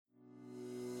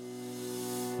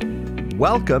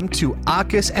Welcome to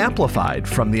AAHKS Amplified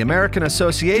from the American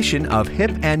Association of Hip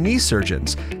and Knee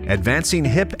Surgeons, advancing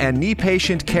hip and knee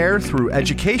patient care through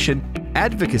education,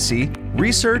 advocacy,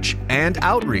 research, and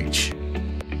outreach.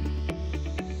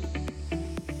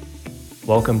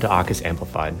 Welcome to AAHKS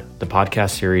Amplified, the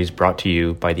podcast series brought to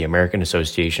you by the American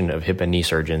Association of Hip and Knee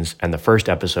Surgeons and the first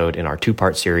episode in our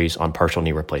two-part series on partial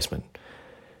knee replacement.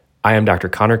 I am Dr.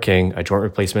 Connor King, a joint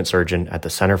replacement surgeon at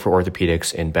the Center for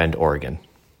Orthopedics in Bend, Oregon.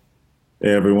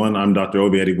 Hey everyone, I'm Dr.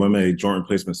 Obi Adewume, a joint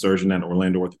replacement surgeon at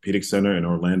Orlando Orthopedic Center in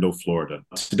Orlando, Florida.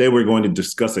 Today we're going to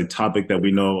discuss a topic that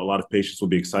we know a lot of patients will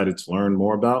be excited to learn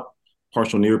more about,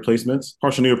 partial knee replacements.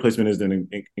 Partial knee replacement is an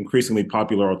increasingly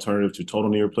popular alternative to total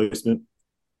knee replacement.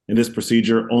 In this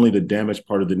procedure, only the damaged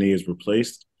part of the knee is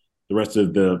replaced. The rest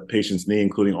of the patient's knee,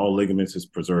 including all ligaments, is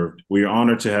preserved. We are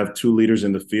honored to have two leaders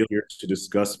in the field here to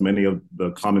discuss many of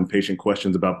the common patient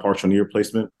questions about partial knee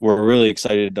replacement. We're really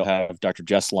excited to have Dr.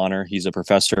 Jess Lahner. He's a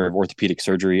professor of orthopedic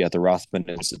surgery at the Rothman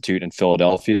Institute in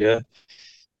Philadelphia.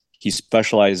 He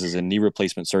specializes in knee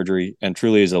replacement surgery and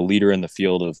truly is a leader in the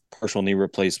field of partial knee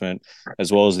replacement,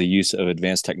 as well as the use of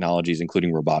advanced technologies,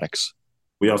 including robotics.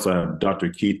 We also have Dr.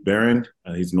 Keith Barron.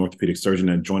 He's an orthopedic surgeon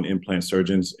at Joint Implant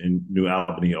Surgeons in New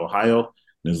Albany, Ohio,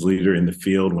 and is leader in the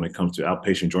field when it comes to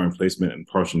outpatient joint replacement and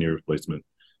partial knee replacement.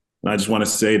 And I just want to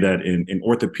say that in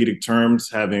orthopedic terms,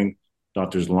 having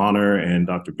Drs. Lahner and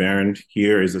Dr. Barron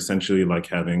here is essentially like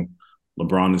having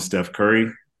LeBron and Steph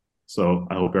Curry. So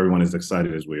I hope everyone is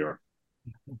excited as we are.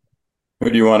 Who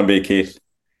do you want to be, Keith?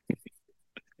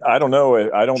 I don't know.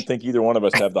 I don't think either one of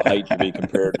us have the height to be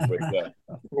compared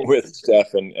with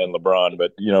Steph and LeBron.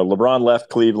 But, you know, LeBron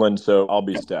left Cleveland, so I'll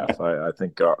be Steph. I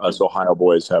think us Ohio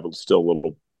boys have still a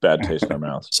little bad taste in our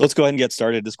mouths. So let's go ahead and get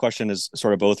started. This question is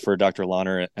sort of both for Dr.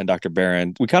 Lahner and Dr.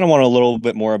 Barron. We kind of want a little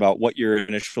bit more about what your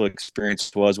initial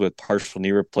experience was with partial knee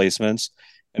replacements,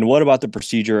 and what about the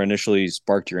procedure initially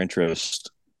sparked your interest?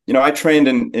 You know, I trained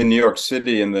in New York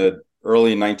City in the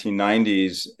early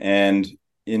 1990s, and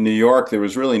in New York, there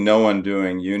was really no one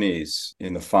doing unis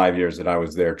in the 5 years that I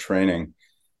was there training,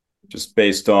 just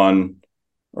based on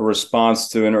a response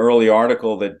to an early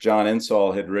article that John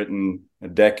Insall had written a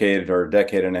decade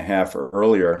and a half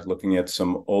earlier, looking at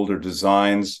some older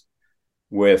designs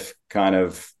with kind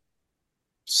of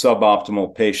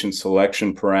suboptimal patient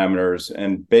selection parameters.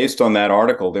 And based on that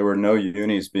article, there were no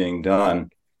unis being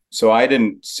done. So I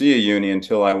didn't see a uni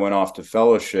until I went off to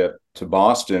fellowship to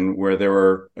Boston, where there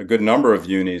were a good number of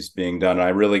unis being done. And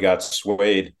I really got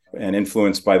swayed and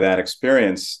influenced by that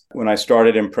experience. When I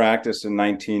started in practice in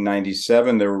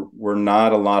 1997, there were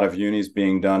not a lot of unis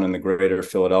being done in the greater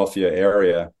Philadelphia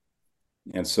area.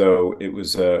 And so it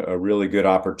was a really good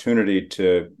opportunity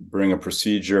to bring a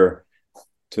procedure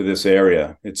to this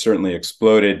area. It certainly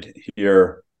exploded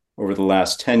here over the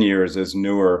last 10 years as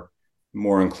newer,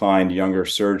 more inclined younger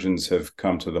surgeons have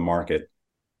come to the market.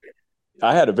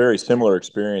 I had a very similar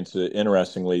experience.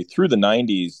 Interestingly, through the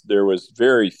 90s, there was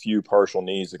very few partial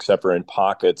knees except for in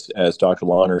pockets. As Dr.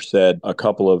 Lahner said, a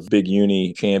couple of big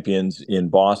uni champions in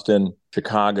Boston,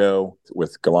 Chicago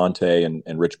with Galante and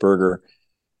Rich Berger,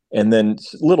 and then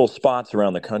little spots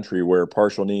around the country where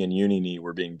partial knee and uni knee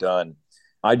were being done.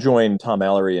 I joined Tom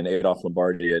Mallory and Adolph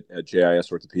Lombardi at JIS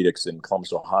Orthopedics in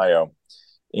Columbus, Ohio,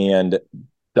 and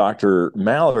Dr.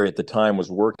 Mallory at the time was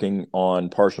working on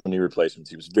partial knee replacements.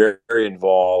 He was very, very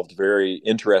involved, very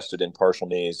interested in partial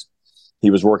knees. He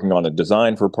was working on a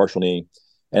design for a partial knee.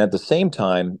 And at the same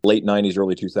time, late 90s,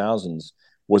 early 2000s,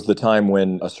 was the time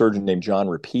when a surgeon named John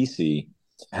Rapisi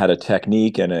had a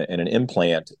technique and an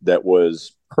implant that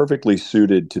was perfectly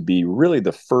suited to be really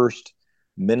the first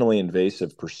minimally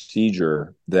invasive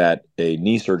procedure that a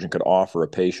knee surgeon could offer a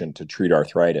patient to treat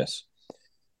arthritis.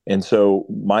 And so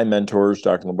my mentors,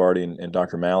 Dr. Lombardi and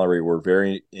Dr. Mallory, were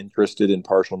very interested in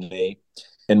partial knee.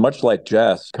 And much like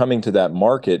Jess, coming to that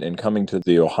market and coming to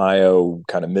the Ohio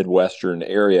kind of Midwestern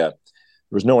area, there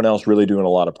was no one else really doing a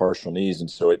lot of partial knees. And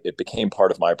so it became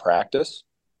part of my practice.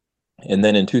 And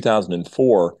then in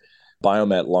 2004,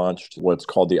 Biomet launched what's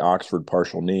called the Oxford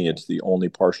partial knee. It's the only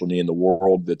partial knee in the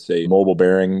world that's a mobile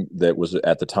bearing that was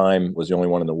at the time was the only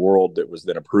one in the world that was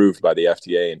then approved by the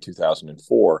FDA in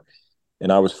 2004.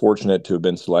 And I was fortunate to have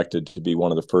been selected to be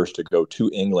one of the first to go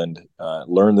to England,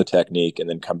 learn the technique, and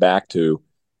then come back to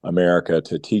America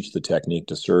to teach the technique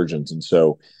to surgeons. And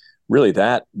so really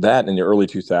that in the early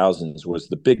 2000s was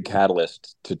the big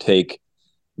catalyst to take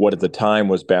what at the time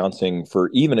was bouncing for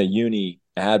even a uni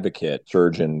advocate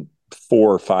surgeon,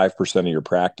 4 or 5% of your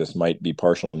practice might be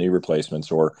partial knee replacements,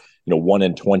 or 1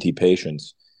 in 20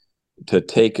 patients, to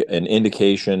take an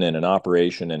indication and an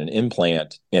operation and an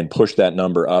implant and push that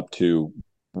number up to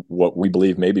what we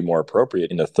believe may be more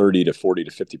appropriate in the 30 to 40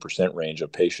 to 50% range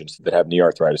of patients that have knee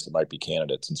arthritis that might be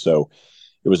candidates. And so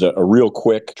it was a real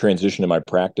quick transition in my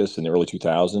practice in the early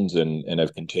 2000s, and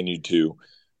I've continued to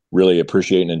really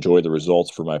appreciate and enjoy the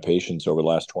results for my patients over the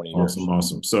last 20 years.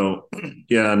 Awesome. So,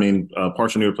 yeah, I mean,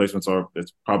 partial knee replacements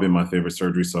it's probably my favorite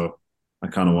surgery. So I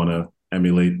kind of want to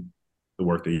emulate the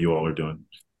work that you all are doing.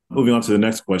 Moving on to the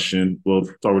next question, we'll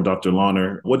start with Dr.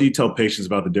 Lahner. What do you tell patients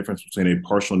about the difference between a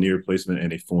partial knee replacement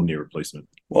and a full knee replacement?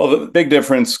 Well, the big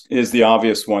difference is the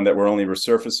obvious one, that we're only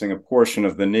resurfacing a portion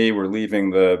of the knee. We're leaving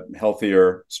the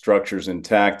healthier structures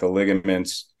intact, the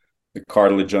ligaments, the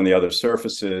cartilage on the other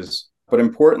surfaces. But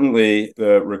importantly,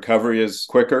 the recovery is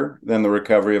quicker than the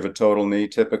recovery of a total knee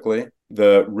typically.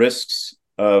 The risks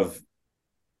of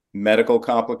medical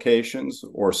complications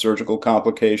or surgical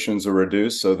complications are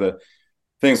reduced. So the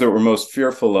things that we're most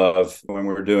fearful of when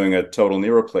we're doing a total knee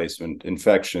replacement,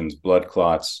 infections, blood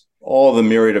clots, all the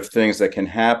myriad of things that can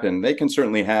happen, they can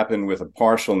certainly happen with a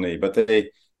partial knee, but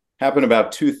they happen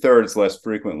about 2/3 less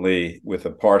frequently with a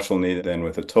partial knee than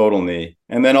with a total knee.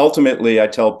 And then ultimately, I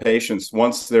tell patients,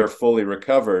 once they're fully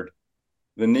recovered,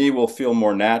 the knee will feel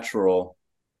more natural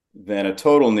than a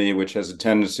total knee, which has a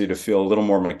tendency to feel a little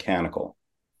more mechanical.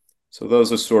 So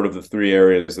those are sort of the three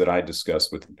areas that I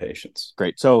discuss with the patients.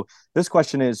 Great. So this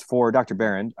question is for Dr.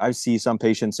 Barron. I see some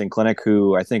patients in clinic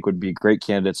who I think would be great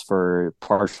candidates for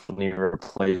partial knee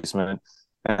replacement.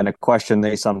 And a question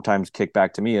they sometimes kick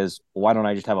back to me is, why don't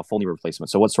I just have a full knee replacement?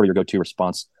 So what's sort of your go-to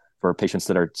response for patients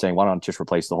that are saying, why don't I just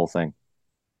replace the whole thing?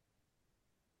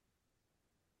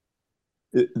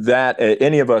 That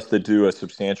any of us that do a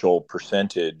substantial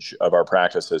percentage of our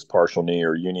practice as partial knee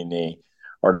or uni knee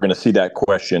are going to see that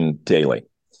question daily.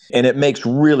 And it makes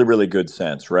really, really good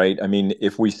sense, right? I mean,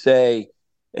 if we say,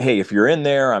 hey, if you're in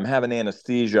there, I'm having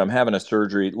anesthesia, I'm having a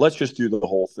surgery, let's just do the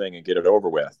whole thing and get it over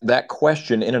with. That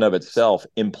question in and of itself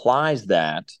implies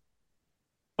that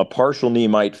a partial knee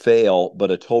might fail, but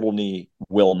a total knee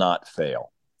will not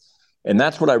fail. And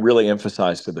that's what I really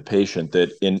emphasize to the patient,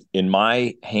 that in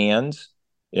my hands,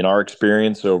 in our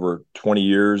experience over 20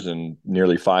 years and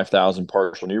nearly 5,000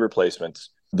 partial knee replacements,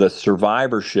 the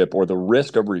survivorship or the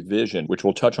risk of revision, which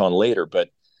we'll touch on later, but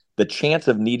the chance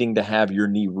of needing to have your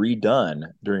knee redone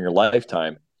during your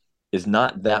lifetime is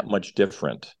not that much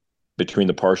different between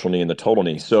the partial knee and the total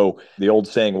knee. So the old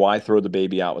saying, why throw the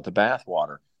baby out with the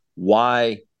bathwater?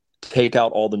 Why take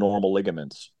out all the normal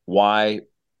ligaments? Why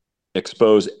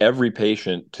expose every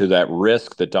patient to that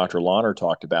risk that Dr. Lahner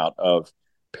talked about of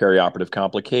perioperative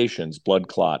complications, blood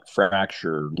clot,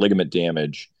 fracture, ligament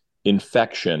damage,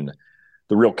 infection?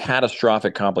 The real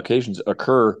catastrophic complications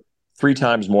occur 3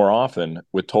 times more often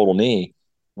with total knee.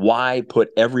 Why put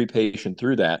every patient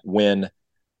through that when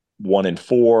 1 in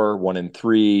 4, 1 in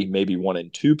 3, maybe 1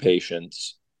 in 2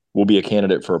 patients will be a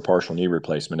candidate for a partial knee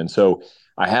replacement? And so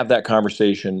I have that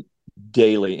conversation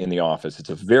daily in the office. It's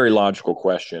a very logical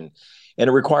question, and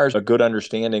it requires a good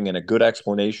understanding and a good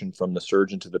explanation from the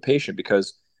surgeon to the patient,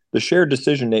 because the shared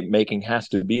decision making has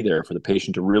to be there for the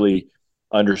patient to really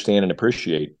understand and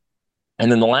appreciate.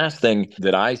 And then the last thing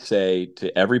that I say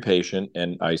to every patient,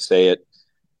 and I will say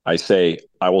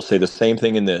the same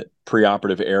thing in the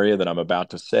preoperative area that I'm about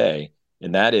to say,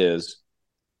 and that is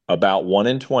about 1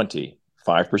 in 20,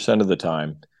 5% of the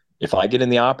time, if I get in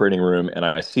the operating room and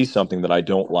I see something that I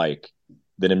don't like,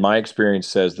 that in my experience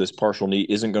says this partial knee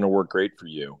isn't going to work great for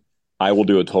you, I will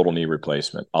do a total knee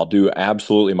replacement. I'll do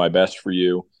absolutely my best for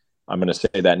you. I'm going to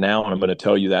say that now, and I'm going to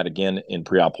tell you that again in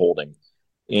pre-op holding.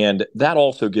 And that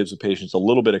also gives the patients a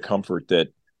little bit of comfort that,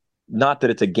 not that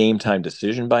it's a game time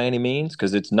decision by any means,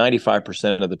 because it's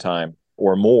 95% of the time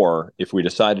or more, if we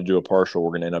decide to do a partial,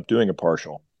 we're going to end up doing a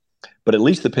partial. But at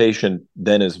least the patient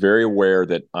then is very aware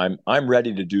that I'm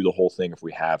ready to do the whole thing if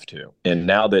we have to. And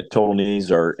now that total knees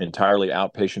are entirely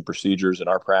outpatient procedures in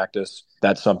our practice,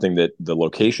 that's something that the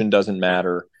location doesn't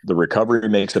matter. The recovery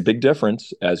makes a big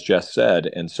difference, as Jess said.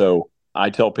 And so I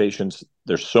tell patients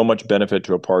there's so much benefit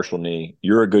to a partial knee.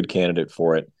 You're a good candidate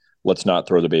for it. Let's not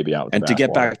throw the baby out with the bathwater. And to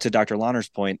get back to Dr. Lahner's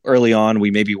point, early on,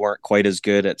 we maybe weren't quite as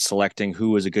good at selecting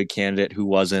who was a good candidate, who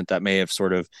wasn't. That may have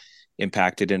sort of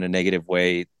impacted in a negative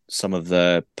way some of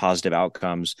the positive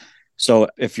outcomes. So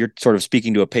if you're sort of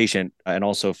speaking to a patient and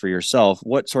also for yourself,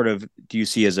 what sort of do you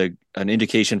see as an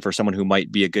indication for someone who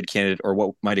might be a good candidate, or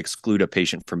what might exclude a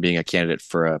patient from being a candidate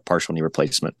for a partial knee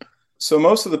replacement? So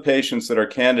most of the patients that are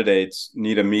candidates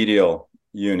need a medial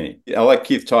uni. I'll let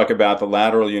Keith talk about the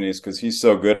lateral unis because he's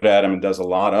so good at them and does a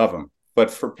lot of them.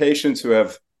 But for patients who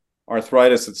have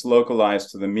arthritis that's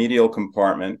localized to the medial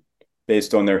compartment,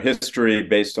 based on their history,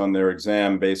 based on their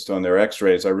exam, based on their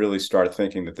x-rays, I really start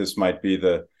thinking that this might be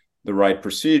the the right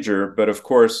procedure. But of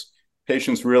course,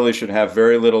 patients really should have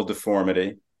very little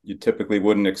deformity. You typically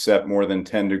wouldn't accept more than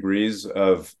 10 degrees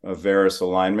of varus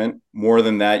alignment. More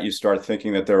than that, you start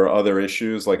thinking that there are other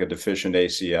issues like a deficient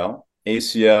ACL.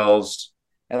 ACLs,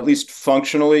 at least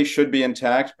functionally, should be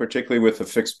intact, particularly with a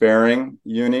fixed bearing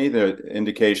uni. The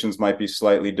indications might be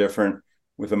slightly different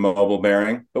with a mobile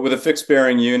bearing. But with a fixed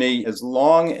bearing uni, as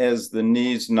long as the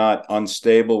knee's not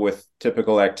unstable with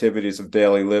typical activities of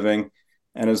daily living,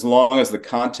 and as long as the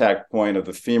contact point of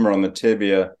the femur on the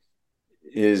tibia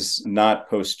is not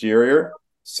posterior,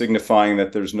 signifying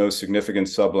that there's no significant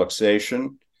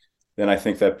subluxation, then I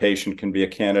think that patient can be a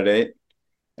candidate.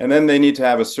 And then they need to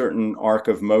have a certain arc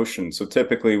of motion. So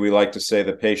typically we like to say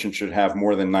the patient should have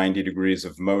more than 90 degrees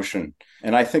of motion.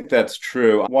 And I think that's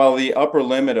true. While the upper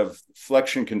limit of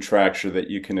flexion contracture that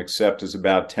you can accept is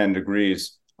about 10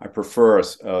 degrees, I prefer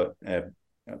a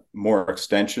more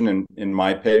extension in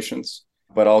my patients,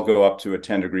 but I'll go up to a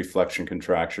 10-degree flexion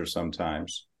contracture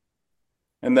sometimes.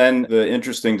 And then the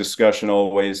interesting discussion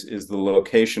always is the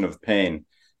location of pain.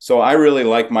 So I really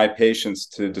like my patients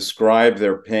to describe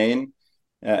their pain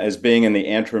as being in the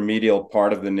anteromedial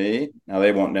part of the knee. Now,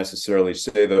 they won't necessarily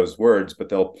say those words, but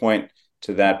they'll point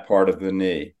to that part of the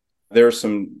knee. There's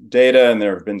some data and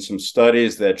there have been some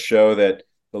studies that show that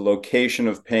the location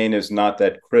of pain is not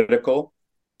that critical.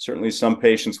 Certainly some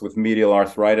patients with medial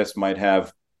arthritis might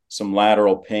have some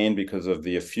lateral pain because of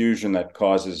the effusion that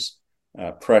causes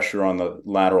pressure on the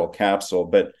lateral capsule.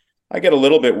 But I get a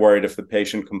little bit worried if the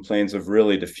patient complains of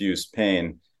really diffuse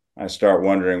pain. I start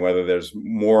wondering whether there's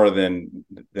more than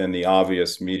the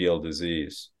obvious medial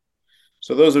disease.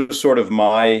 So those are sort of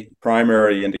my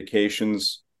primary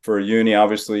indications for a uni.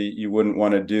 Obviously, you wouldn't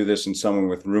want to do this in someone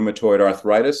with rheumatoid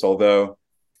arthritis, although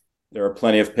there are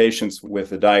plenty of patients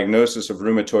with a diagnosis of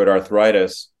rheumatoid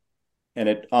arthritis, and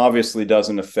it obviously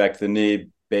doesn't affect the knee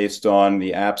based on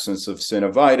the absence of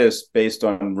synovitis, based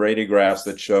on radiographs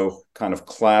that show kind of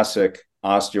classic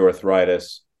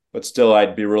osteoarthritis. But still,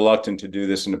 I'd be reluctant to do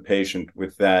this in a patient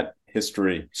with that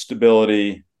history,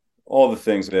 stability, all the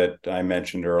things that I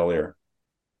mentioned earlier.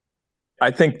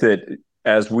 I think that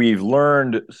as we've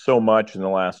learned so much in the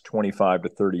last 25 to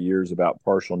 30 years about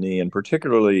partial knee, and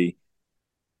particularly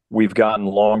we've gotten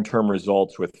long-term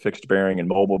results with fixed bearing and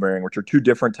mobile bearing, which are two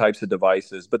different types of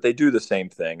devices, but they do the same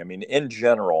thing. I mean, in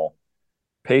general,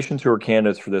 patients who are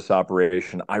candidates for this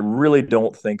operation, I really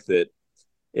don't think that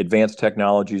advanced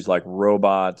technologies like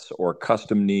robots or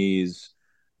custom knees,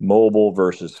 mobile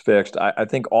versus fixed, I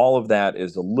think all of that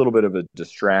is a little bit of a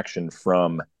distraction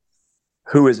from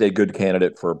who is a good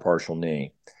candidate for a partial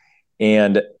knee.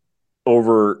 And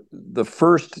over the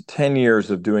first 10 years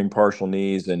of doing partial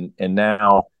knees and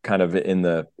now kind of in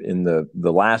the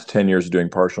last 10 years of doing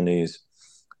partial knees,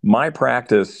 my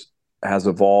practice has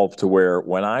evolved to where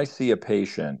when I see a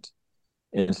patient,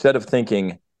 instead of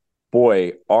thinking,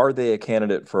 boy, are they a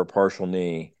candidate for a partial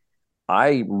knee,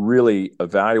 I really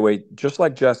evaluate, just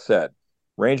like Jess said,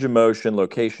 range of motion,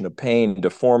 location of pain,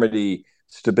 deformity,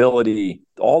 stability,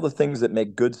 all the things that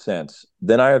make good sense.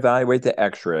 Then I evaluate the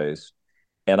x-rays,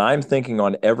 and I'm thinking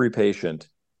on every patient,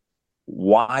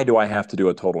 why do I have to do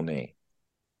a total knee?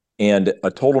 And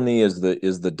a total knee is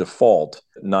the default,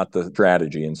 not the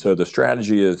strategy. And so the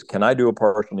strategy is, can I do a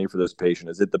partial knee for this patient?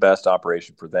 Is it the best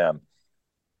operation for them?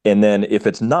 And then if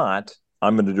it's not,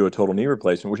 I'm going to do a total knee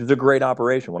replacement, which is a great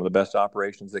operation, one of the best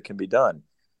operations that can be done.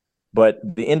 But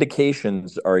the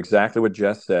indications are exactly what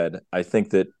Jess said. I think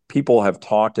that people have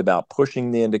talked about pushing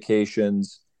the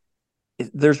indications.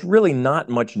 There's really not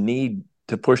much need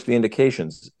to push the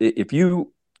indications. If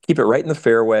you keep it right in the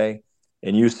fairway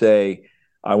and you say,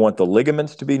 I want the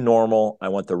ligaments to be normal, I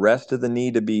want the rest of the knee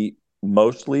to be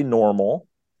mostly normal,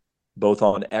 both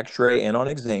on x-ray and on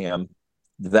exam,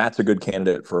 that's a good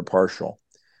candidate for a partial.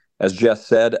 As Jess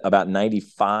said, about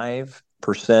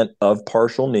 95% of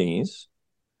partial knees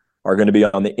are going to be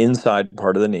on the inside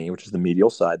part of the knee, which is the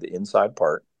medial side, the inside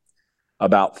part.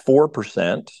 About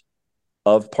 4%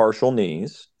 of partial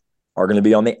knees are going to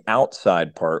be on the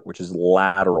outside part, which is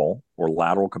lateral or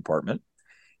lateral compartment.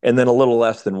 And then a little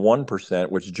less than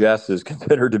 1%, which Jess is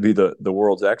considered to be the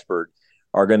world's expert,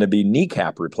 are going to be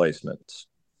kneecap replacements.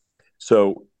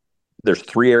 So there's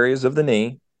three areas of the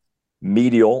knee.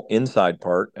 Medial inside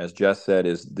part, as Jess said,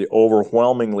 is the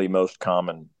overwhelmingly most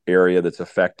common area that's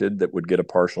affected that would get a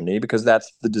partial knee because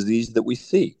that's the disease that we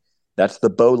see. That's the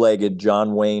bow-legged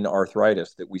John Wayne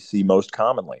arthritis that we see most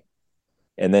commonly.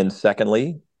 And then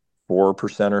secondly,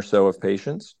 4% or so of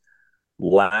patients,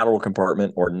 lateral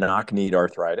compartment or knock-kneed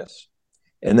arthritis.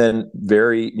 And then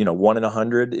 1 in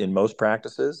 100 in most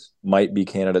practices might be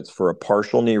candidates for a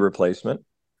partial knee replacement.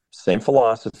 Same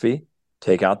philosophy.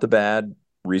 take out the bad,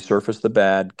 resurface the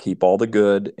bad, keep all the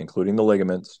good, including the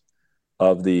ligaments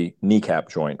of the kneecap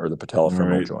joint or the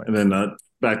patellofemoral joint. And then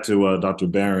back to Dr.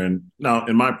 Barron. Now,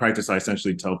 in my practice, I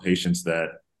essentially tell patients that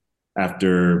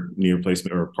after knee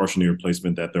replacement or partial knee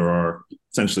replacement, that there are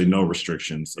essentially no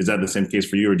restrictions. Is that the same case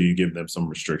for you, or do you give them some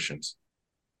restrictions?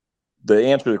 The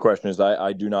answer to the question is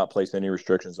I do not place any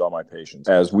restrictions on my patients.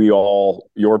 As we all,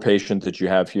 your patient that you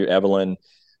have here, Evelyn,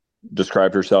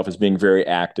 described herself as being very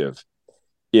active.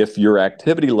 If your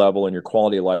activity level and your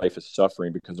quality of life is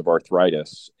suffering because of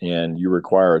arthritis and you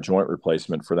require a joint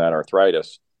replacement for that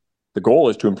arthritis, the goal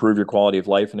is to improve your quality of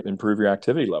life and improve your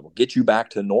activity level, get you back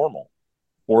to normal,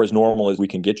 or as normal as we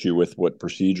can get you with what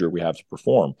procedure we have to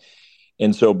perform.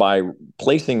 And so by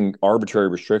placing arbitrary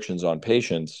restrictions on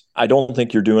patients, I don't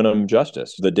think you're doing them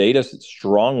justice. The data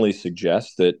strongly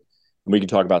suggests that, we can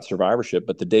talk about survivorship,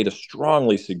 but the data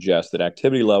strongly suggests that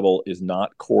activity level is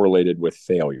not correlated with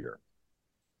failure.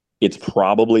 It's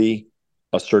probably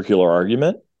a circular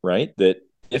argument, right? That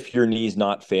if your knee's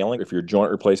not failing, if your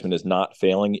joint replacement is not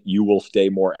failing, you will stay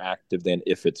more active than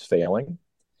if it's failing.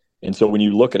 And so when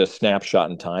you look at a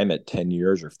snapshot in time at 10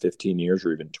 years or 15 years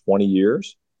or even 20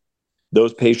 years,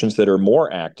 those patients that are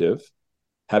more active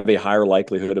have a higher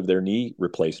likelihood of their knee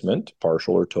replacement,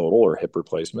 partial or total or hip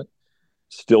replacement,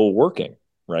 still working,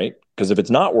 right? Because if it's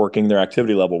not working, their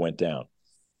activity level went down.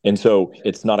 And so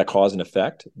it's not a cause and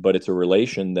effect, but it's a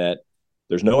relation that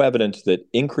there's no evidence that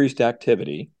increased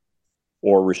activity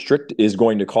or restrict is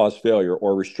going to cause failure,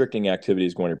 or restricting activity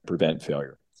is going to prevent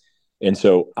failure. And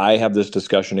so I have this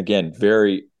discussion, again,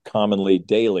 very commonly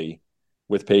daily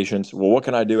with patients. Well, what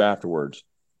can I do afterwards?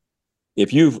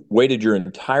 If you've waited your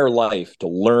entire life to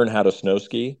learn how to snow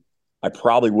ski, I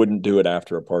probably wouldn't do it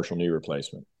after a partial knee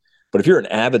replacement. But if you're an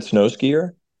avid snow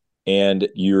skier and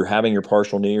you're having your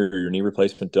partial knee or your knee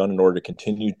replacement done in order to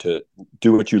continue to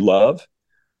do what you love,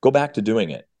 go back to doing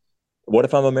it. What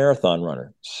if I'm a marathon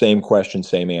runner? Same question,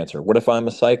 same answer. What if I'm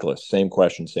a cyclist? Same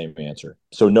question, same answer.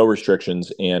 So no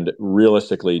restrictions, and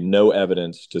realistically, no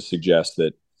evidence to suggest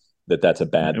that that's a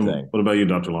bad thing. What about you,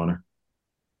 Dr. Launer?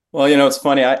 Well, it's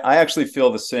funny. I actually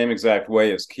feel the same exact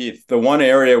way as Keith. The one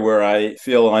area where I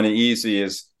feel uneasy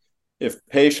is if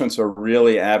patients are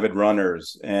really avid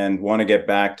runners and want to get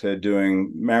back to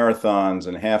doing marathons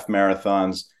and half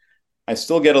marathons. I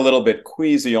still get a little bit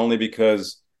queasy, only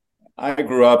because I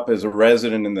grew up as a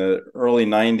resident in the early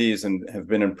 90s and have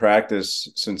been in practice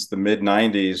since the mid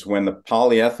 90s, when the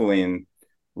polyethylene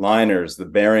liners, the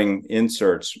bearing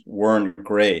inserts, weren't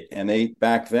great. And they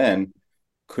back then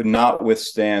could not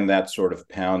withstand that sort of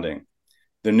pounding.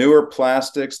 The newer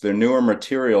plastics, the newer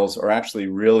materials are actually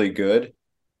really good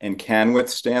and can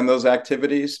withstand those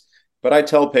activities. But I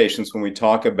tell patients, when we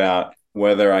talk about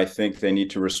whether I think they need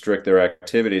to restrict their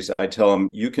activities, I tell them,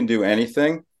 you can do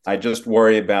anything. I just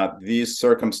worry about these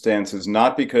circumstances,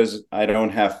 not because I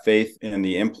don't have faith in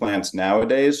the implants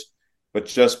nowadays, but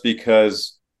just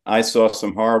because I saw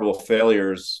some horrible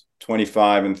failures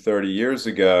 25 and 30 years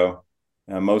ago,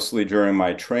 mostly during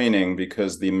my training,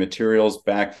 because the materials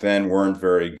back then weren't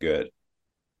very good.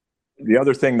 The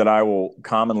other thing that I will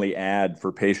commonly add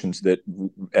for patients that,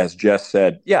 as Jess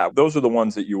said, yeah, those are the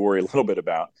ones that you worry a little bit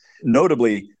about.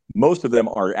 Notably, most of them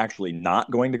are actually not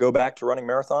going to go back to running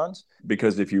marathons,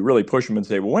 because if you really push them and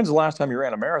say, well, when's the last time you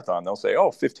ran a marathon? They'll say,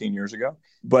 15 years ago.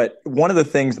 But one of the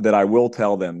things that I will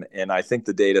tell them, and I think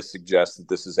the data suggests that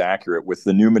this is accurate with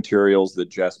the new materials that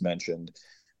Jess mentioned,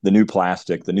 the new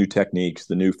plastic, the new techniques,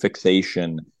 the new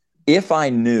fixation, if I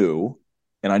knew,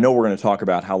 and I know we're going to talk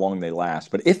about how long they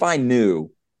last, but if I knew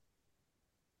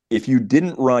if you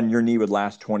didn't run, your knee would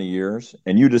last 20 years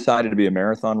and you decided to be a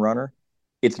marathon runner,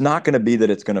 it's not going to be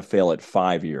that it's going to fail at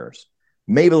 5 years.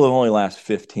 Maybe it'll only last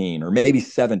 15 or maybe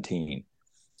 17,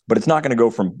 but it's not going to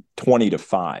go from 20 to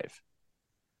 5.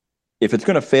 If it's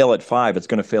going to fail at 5, it's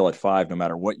going to fail at 5 no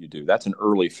matter what you do. That's an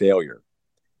early failure.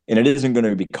 And it isn't going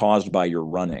to be caused by your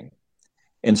running.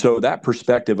 And so that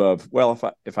perspective of, well,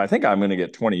 if I think I'm going to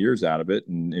get 20 years out of it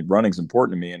and running's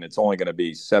important to me and it's only going to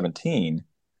be 17,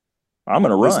 I'm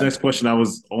going to run. This next question I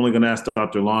was only going to ask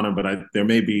Dr. Launer, but there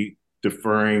may be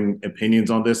differing opinions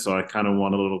on this, so I kind of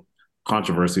want a little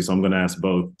controversy, so I'm going to ask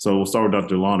both. So we'll start with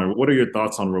Dr. Launer. What are your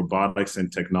thoughts on robotics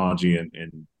and technology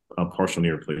and partial knee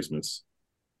replacements?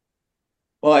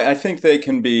 Well, I think they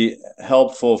can be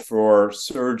helpful for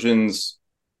surgeons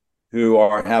who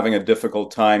are having a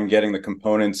difficult time getting the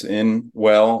components in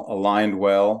well, aligned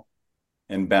well,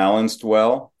 and balanced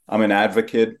well. I'm an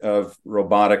advocate of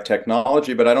robotic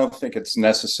technology, but I don't think it's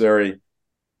necessary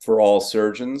for all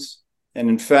surgeons. And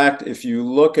in fact, if you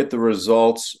look at the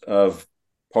results of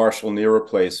partial knee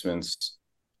replacements,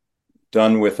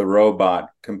 done with a robot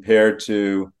compared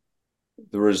to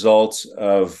the results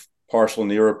of partial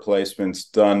knee replacements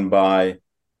done by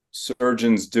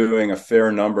surgeons doing a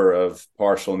fair number of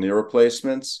partial knee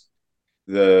replacements,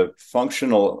 the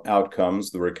functional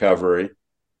outcomes, the recovery,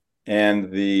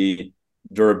 and the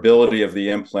durability of the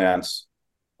implants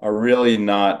are really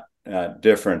not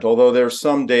different. Although there's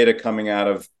some data coming out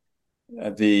of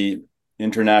the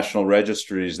international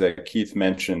registries that Keith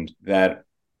mentioned that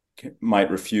might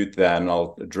refute that, and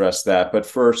I'll address that. But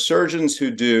for surgeons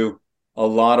who do a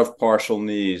lot of partial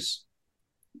knees,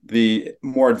 the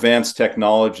more advanced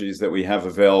technologies that we have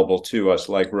available to us,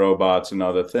 like robots and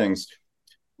other things,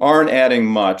 aren't adding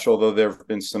much, although there have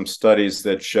been some studies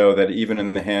that show that even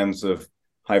in the hands of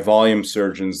high volume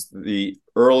surgeons, the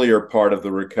earlier part of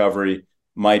the recovery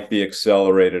might be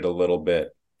accelerated a little bit.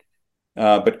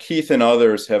 But Keith and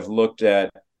others have looked at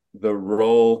the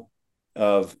role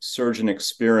of surgeon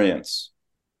experience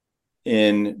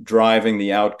in driving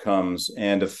the outcomes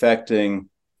and affecting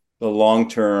the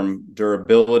long-term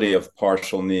durability of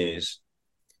partial knees.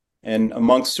 And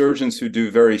amongst surgeons who do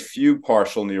very few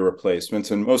partial knee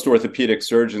replacements, and most orthopedic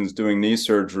surgeons doing knee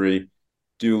surgery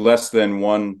do less than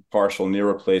one partial knee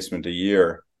replacement a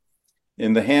year.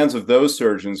 In the hands of those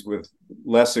surgeons with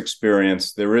less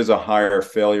experience, there is a higher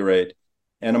failure rate.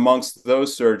 And amongst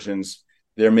those surgeons,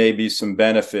 there may be some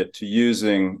benefit to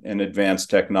using an advanced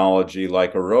technology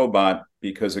like a robot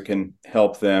because it can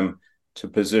help them to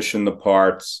position the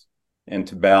parts and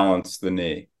to balance the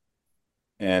knee.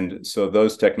 And so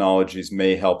those technologies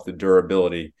may help the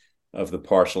durability of the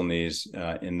partial knees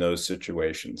in those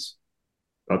situations.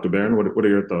 Dr. Barron, what are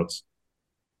your thoughts?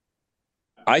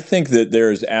 I think that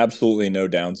there is absolutely no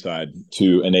downside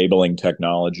to enabling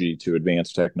technology, to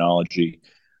advanced technology,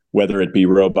 whether it be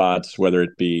robots, whether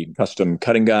it be custom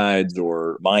cutting guides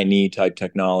or My Knee type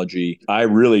technology. I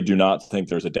really do not think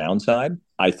there's a downside.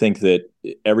 I think that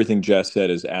everything Jess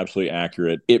said is absolutely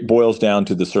accurate. It boils down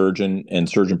to the surgeon and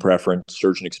surgeon preference,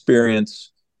 surgeon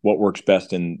experience, what works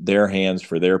best in their hands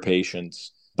for their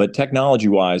patients. But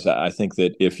technology-wise, I think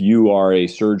that if you are a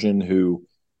surgeon who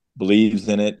believes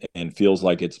in it and feels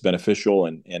like it's beneficial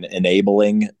and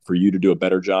enabling for you to do a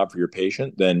better job for your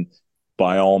patient, then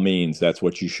by all means, that's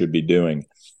what you should be doing.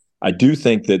 I do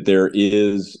think that there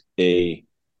is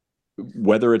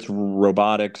whether it's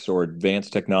robotics or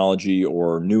advanced technology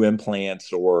or new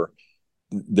implants, or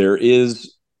there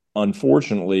is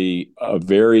unfortunately a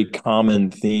very common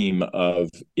theme of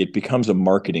it becomes a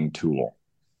marketing tool.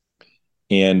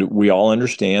 And we all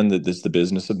understand that this is the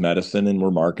business of medicine and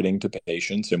we're marketing to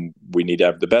patients, and we need to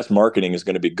have the best marketing is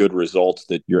going to be good results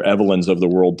that your Evelyns of the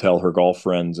world tell her golf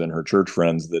friends and her church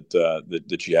friends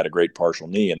that she had a great partial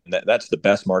knee. And that's the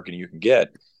best marketing you can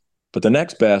get. But the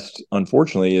next best,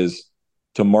 unfortunately, is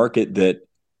to market that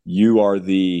you are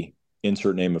the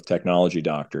insert name of technology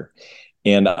doctor.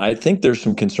 And I think there's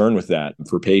some concern with that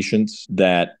for patients,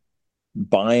 that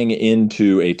buying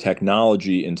into a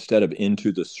technology instead of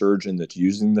into the surgeon that's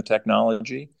using the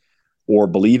technology, or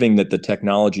believing that the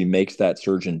technology makes that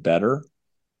surgeon better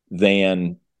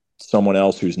than someone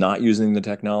else who's not using the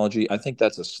technology. I think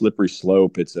that's a slippery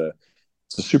slope. It's a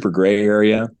super gray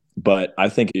area. But I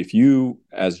think if you,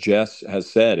 as Jess has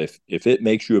said, if it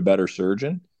makes you a better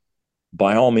surgeon,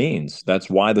 by all means, that's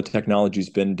why the technology's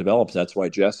been developed. That's why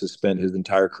Jess has spent his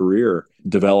entire career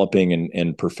developing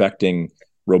and perfecting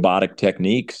robotic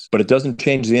techniques. But it doesn't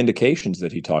change the indications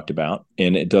that he talked about,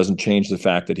 and it doesn't change the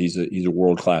fact that he's a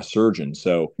world-class surgeon.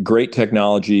 So great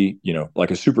technology,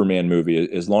 like a Superman movie,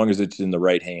 as long as it's in the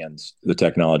right hands, the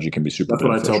technology can be super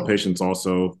beneficial. That's what I tell patients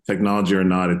also, technology or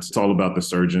not, it's all about the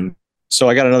surgeon. So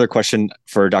I got another question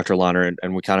for Dr. Lahner,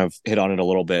 and we kind of hit on it a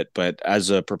little bit, but as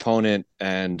a proponent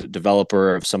and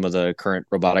developer of some of the current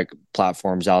robotic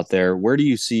platforms out there, where do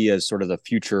you see as sort of the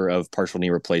future of partial knee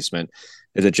replacement?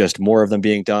 Is it just more of them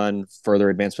being done, further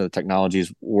advancement of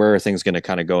technologies? Where are things going to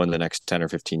kind of go in the next 10 or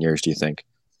 15 years, do you think?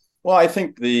 Well, I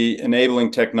think the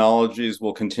enabling technologies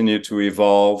will continue to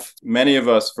evolve. Many of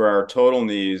us, for our total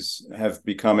knees, have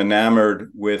become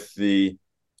enamored with the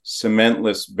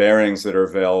cementless bearings that are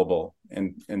available.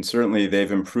 And certainly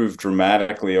they've improved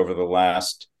dramatically over the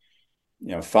last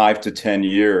 5 to 10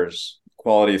 years.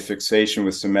 Quality of fixation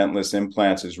with cementless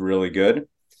implants is really good.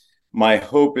 My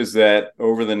hope is that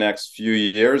over the next few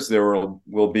years, there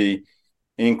will be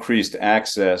increased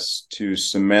access to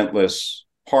cementless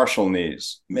partial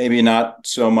knees. Maybe not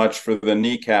so much for the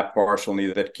kneecap partial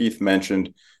knee that Keith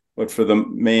mentioned, but for the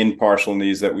main partial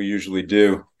knees that we usually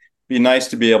do. It'd be nice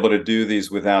to be able to do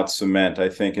these without cement. I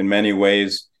think in many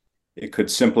ways, it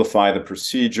could simplify the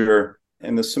procedure,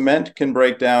 and the cement can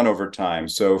break down over time.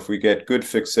 So if we get good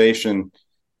fixation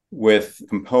with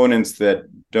components that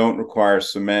don't require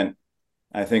cement,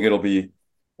 I think it'll be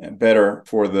better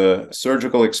for the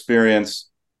surgical experience.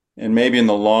 And maybe in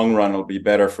the long run, it'll be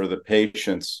better for the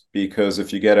patients, because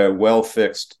if you get a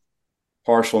well-fixed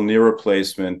partial knee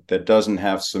replacement that doesn't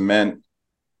have cement,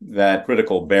 that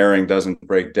critical bearing doesn't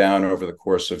break down over the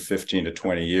course of 15 to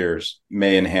 20 years,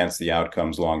 may enhance the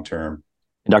outcomes long term.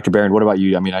 And Dr. Barron, what about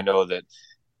you? I mean, I know that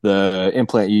the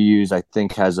implant you use, I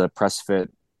think, has a press fit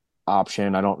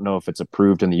option. I don't know if it's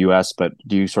approved in the US, but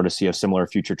do you sort of see a similar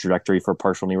future trajectory for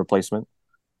partial knee replacement?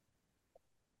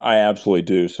 I absolutely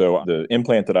do. So the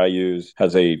implant that I use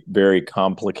has a very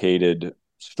complicated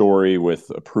story with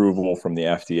approval from the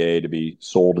FDA to be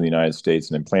sold in the United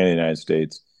States and implanted in the United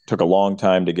States. It took a long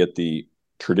time to get the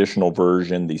traditional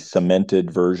version, the cemented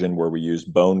version where we use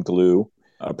bone glue,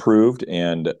 approved.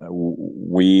 And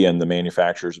we and the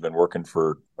manufacturers have been working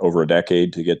for over a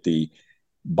decade to get the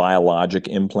biologic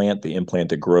implant, the implant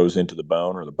that grows into the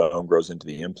bone or the bone grows into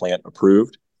the implant,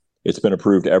 approved. It's been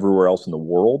approved everywhere else in the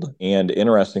world. And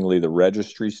interestingly, the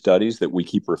registry studies that we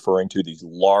keep referring to, these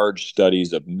large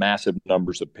studies of massive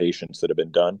numbers of patients that have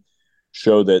been done,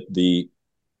 show that the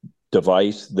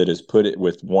device that is put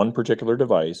with one particular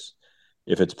device,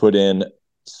 if it's put in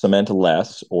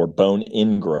cement-less or bone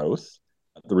ingrowth,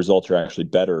 the results are actually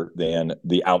better than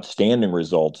the outstanding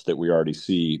results that we already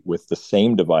see with the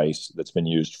same device that's been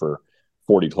used for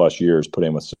 40 plus years put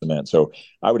in with cement. So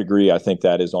I would agree. I think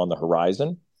that is on the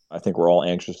horizon. I think we're all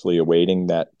anxiously awaiting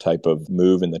that type of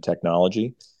move in the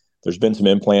technology. There's been some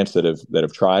implants that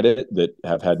have tried it that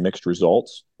have had mixed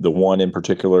results. The one in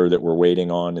particular that we're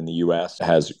waiting on in the US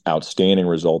has outstanding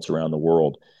results around the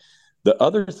world. The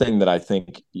other thing that I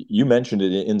think you mentioned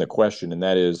it in the question, and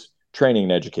that is training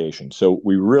and education. So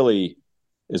we really,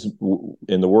 is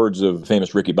in the words of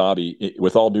famous Ricky Bobby,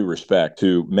 with all due respect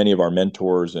to many of our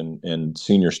mentors and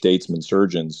senior statesmen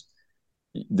surgeons,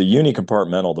 the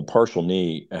unicompartmental, the partial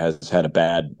knee has had a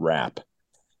bad rap.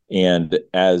 And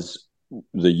as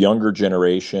the younger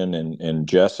generation and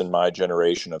Jess and my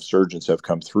generation of surgeons have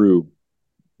come through,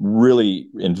 really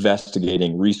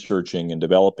investigating, researching, and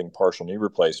developing partial knee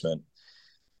replacement,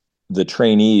 the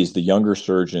trainees, the younger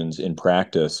surgeons in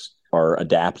practice are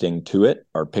adapting to it,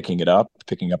 are picking it up,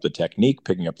 picking up the technique,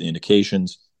 picking up the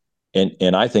indications.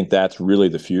 And I think that's really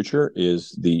the future,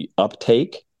 is the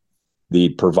uptake, the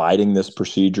providing this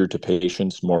procedure to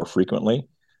patients more frequently.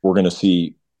 We're going to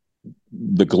see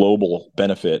the global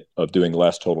benefit of doing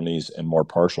less total knees and more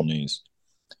partial knees.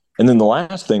 And then the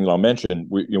last thing that I'll mention,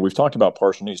 we've talked about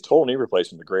partial knees. Total knee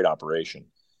replacement is a great operation.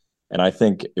 And I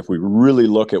think if we really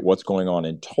look at what's going on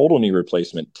in total knee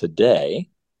replacement today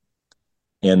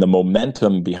and the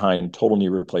momentum behind total knee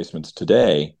replacements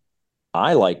today,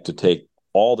 I like to take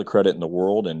all the credit in the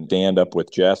world and stand up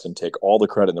with Jess and take all the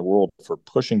credit in the world for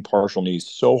pushing partial knees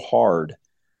so hard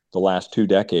the last 2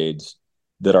 decades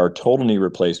that our total knee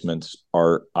replacements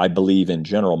are, I believe in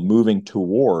general, moving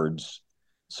towards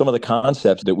some of the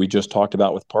concepts that we just talked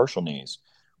about with partial knees,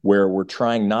 where we're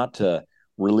trying not to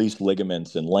release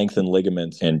ligaments and lengthen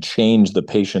ligaments and change the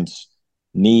patient's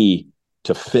knee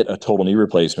to fit a total knee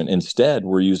replacement. Instead,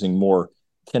 we're using more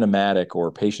kinematic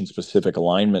or patient-specific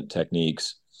alignment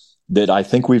techniques that I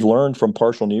think we've learned from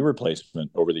partial knee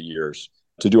replacement over the years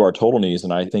to do our total knees.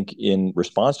 And I think in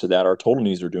response to that, our total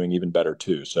knees are doing even better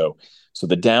too. So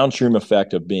the downstream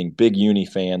effect of being big uni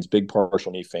fans, big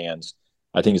partial knee fans,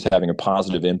 I think is having a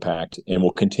positive impact and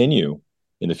will continue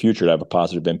in the future to have a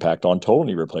positive impact on total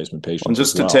knee replacement patients. And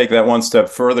just to take that one step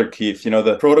further, Keith,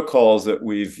 the protocols that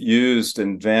we've used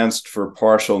and advanced for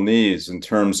partial knees in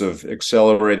terms of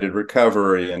accelerated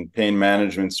recovery and pain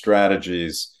management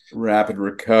strategies, rapid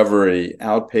recovery,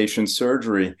 outpatient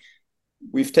surgery,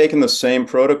 we've taken the same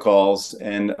protocols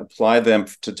and applied them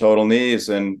to total knees,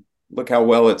 and look how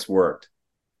well it's worked,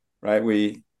 right?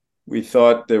 We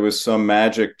thought there was some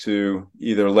magic to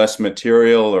either less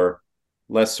material or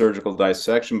less surgical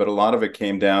dissection, but a lot of it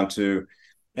came down to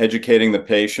educating the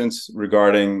patients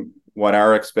regarding what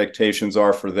our expectations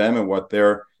are for them and what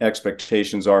their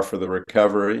expectations are for the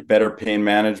recovery, better pain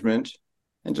management,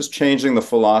 and just changing the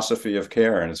philosophy of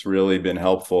care. And it's really been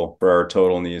helpful for our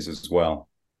total knees as well.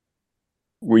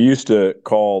 We used to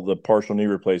call the partial knee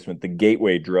replacement the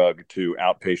gateway drug to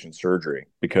outpatient surgery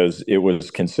because it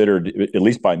was considered, at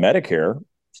least by Medicare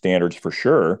standards for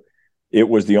sure, it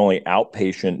was the only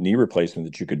outpatient knee replacement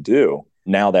that you could do.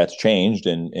 Now that's changed.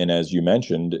 And as you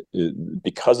mentioned,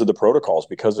 because of the protocols,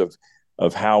 because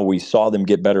of how we saw them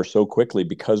get better so quickly,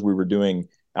 because we were doing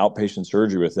outpatient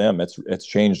surgery with them, it's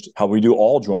changed how we do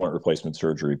all joint replacement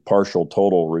surgery, partial,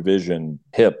 total, revision,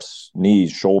 hips,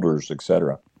 knees, shoulders,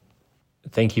 etc.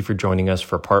 Thank you for joining us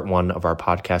for part 1 of our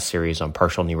podcast series on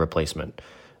partial knee replacement.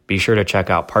 Be sure to check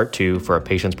out part 2 for a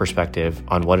patient's perspective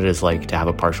on what it is like to have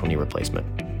a partial knee replacement.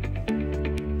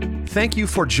 Thank you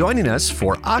for joining us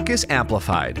for AAHKS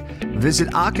Amplified. Visit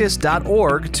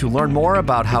AAHKS.org to learn more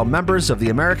about how members of the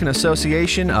American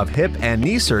Association of Hip and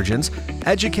Knee Surgeons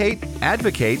educate,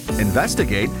 advocate,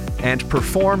 investigate, and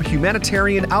perform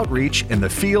humanitarian outreach in the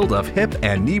field of hip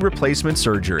and knee replacement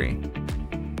surgery.